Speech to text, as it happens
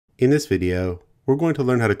In this video, we're going to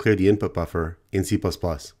learn how to clear the input buffer in C++.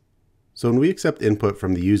 So when we accept input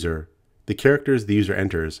from the user, the characters the user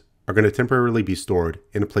enters are going to temporarily be stored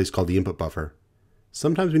in a place called the input buffer.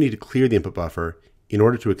 Sometimes we need to clear the input buffer in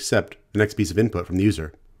order to accept the next piece of input from the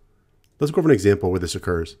user. Let's go over an example where this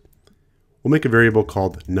occurs. We'll make a variable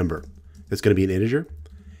called number. It's going to be an integer.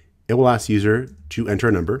 It will ask the user to enter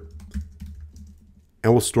a number,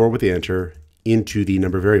 and we'll store what they enter into the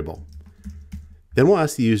number variable. Then we'll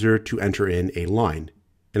ask the user to enter in a line,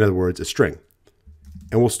 in other words, a string.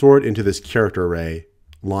 And we'll store it into this character array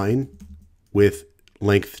line with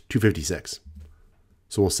length 256.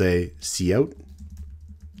 So we'll say cout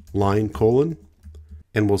line colon,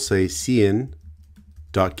 and we'll say cin.getLine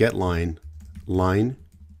line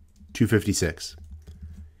 256.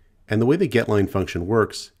 And the way the getLine function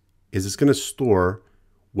works is it's going to store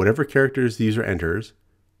whatever characters the user enters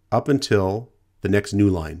up until the next new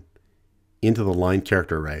line into the line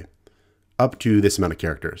character array, up to this amount of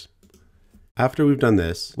characters. After we've done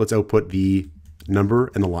this, let's output the number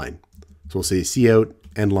and the line. So we'll say cout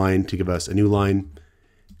end line to give us a new line,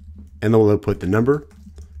 and then we'll output the number.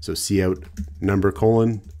 So cout number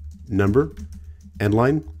colon number end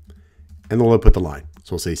line, and then we'll output the line.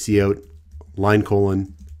 So we'll say cout line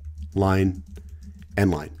colon line end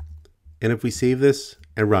line. And if we save this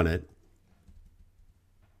and run it,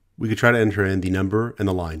 we could try to enter in the number and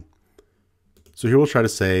the line. So here we'll try to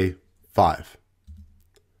say 5.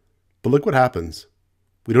 But look what happens.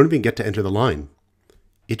 We don't even get to enter the line.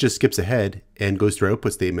 It just skips ahead and goes through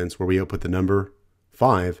output statements where we output the number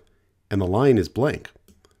 5 and the line is blank.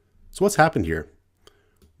 So what's happened here?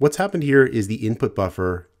 What's happened here is the input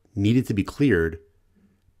buffer needed to be cleared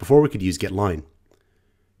before we could use getLine.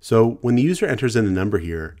 So when the user enters in the number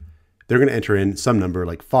here, they're going to enter in some number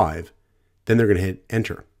like 5, then they're going to hit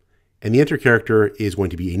enter. And the enter character is going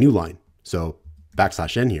to be a new line. So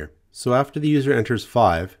 \n here. So after the user enters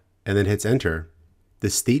 5 and then hits enter, the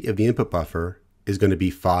state of the input buffer is going to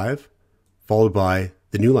be 5 followed by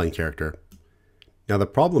the new line character. Now the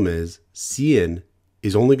problem is cin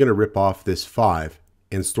is only going to rip off this 5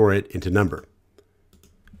 and store it into number.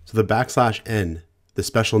 So the \n, the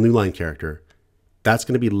special new line character, that's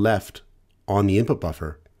going to be left on the input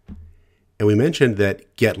buffer. And we mentioned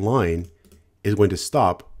that getLine is going to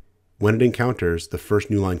stop when it encounters the first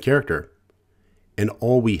new line character. And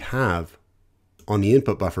all we have on the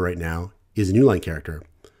input buffer right now is a new line character.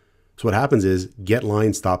 So what happens is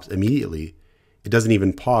getLine stops immediately. It doesn't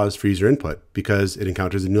even pause for user input because it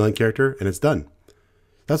encounters a new line character and it's done.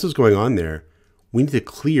 That's what's going on there. We need to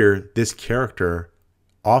clear this character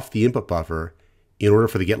off the input buffer in order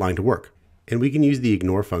for the getLine to work. And we can use the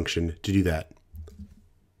ignore function to do that.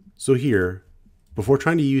 So here, before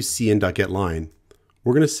trying to use cin.getLine,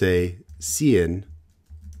 we're going to say cin.ignore,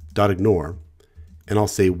 and I'll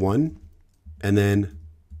say 1 and then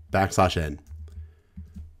 \n.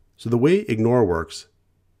 So the way ignore works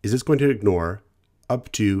is it's going to ignore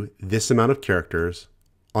up to this amount of characters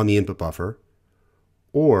on the input buffer,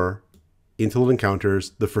 or until it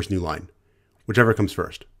encounters the first new line, whichever comes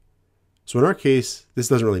first. So in our case, this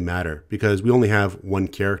doesn't really matter because we only have one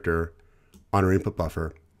character on our input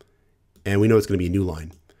buffer, and we know it's going to be a new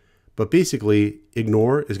line. But basically,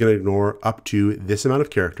 ignore is going to ignore up to this amount of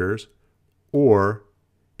characters, or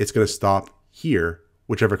it's going to stop here,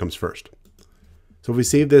 whichever comes first. So if we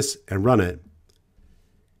save this and run it,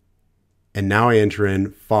 and now I enter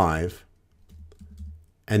in 5,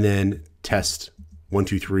 and then test 1,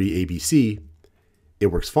 2, 3, ABC, it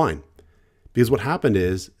works fine. Because what happened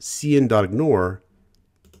is cin.ignore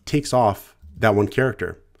takes off that one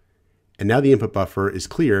character. And now the input buffer is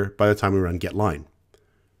clear by the time we run getLine.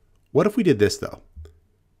 What if we did this though?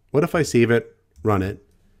 What if I save it, run it,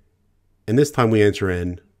 and this time we enter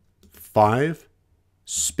in 5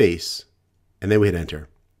 space, and then we hit enter.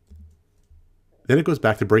 Then it goes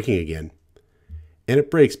back to breaking again. And it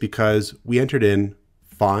breaks because we entered in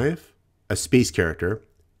 5, a space character,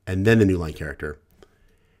 and then the new line character.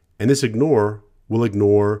 And this ignore will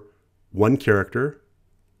ignore one character,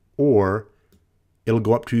 or it'll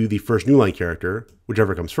go up to the first new line character,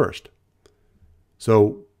 whichever comes first.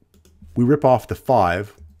 So we rip off the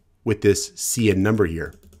 5 with this cin number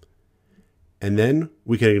here. And then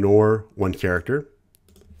we can ignore one character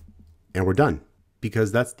and we're done,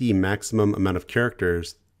 because that's the maximum amount of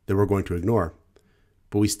characters that we're going to ignore.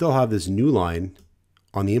 But we still have this new line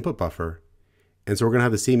on the input buffer. And so we're going to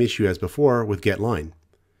have the same issue as before with getLine.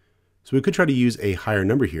 So we could try to use a higher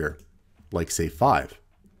number here, like say 5.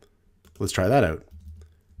 Let's try that out.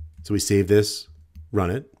 So we save this,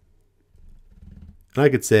 run it. And I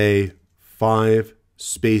could say 5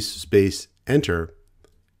 space space enter,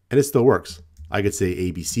 and it still works. I could say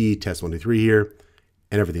ABC, test 1, 2, 3 here,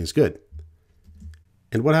 and everything's good.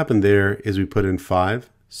 And what happened there is we put in 5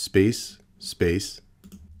 space, space,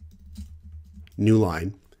 new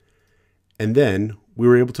line, and then we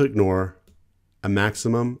were able to ignore a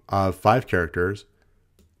maximum of 5 characters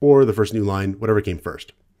or the first new line, whatever came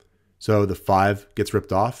first. So the 5 gets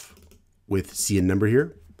ripped off with C number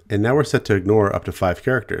here. And now we're set to ignore up to 5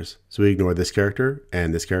 characters. So we ignore this character,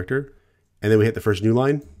 and then we hit the first new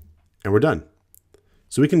line, and we're done.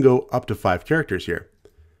 So we can go up to 5 characters here.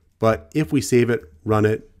 But if we save it, run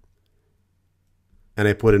it, and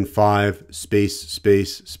I put in 5 space,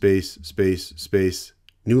 space, space, space, space,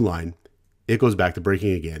 new line, it goes back to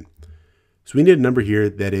breaking again. So we need a number here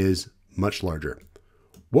that is much larger.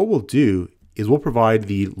 What we'll do is we'll provide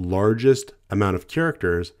the largest amount of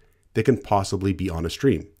characters that can possibly be on a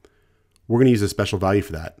stream. We're going to use a special value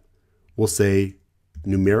for that. We'll say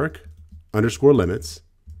numeric underscore limits,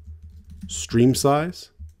 stream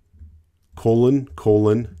size, colon,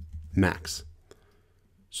 colon, max.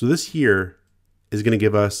 So this here is going to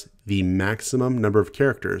give us the maximum number of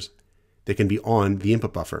characters that can be on the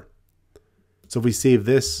input buffer. So if we save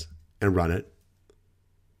this and run it,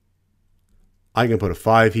 I can put a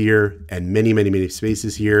 5 here and many, many, many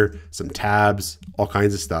spaces here, some tabs, all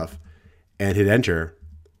kinds of stuff, and hit enter,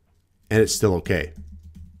 and it's still okay.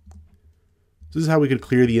 So this is how we could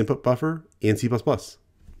clear the input buffer in C++.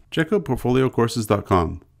 Check out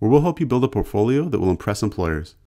portfoliocourses.com, where we'll help you build a portfolio that will impress employers.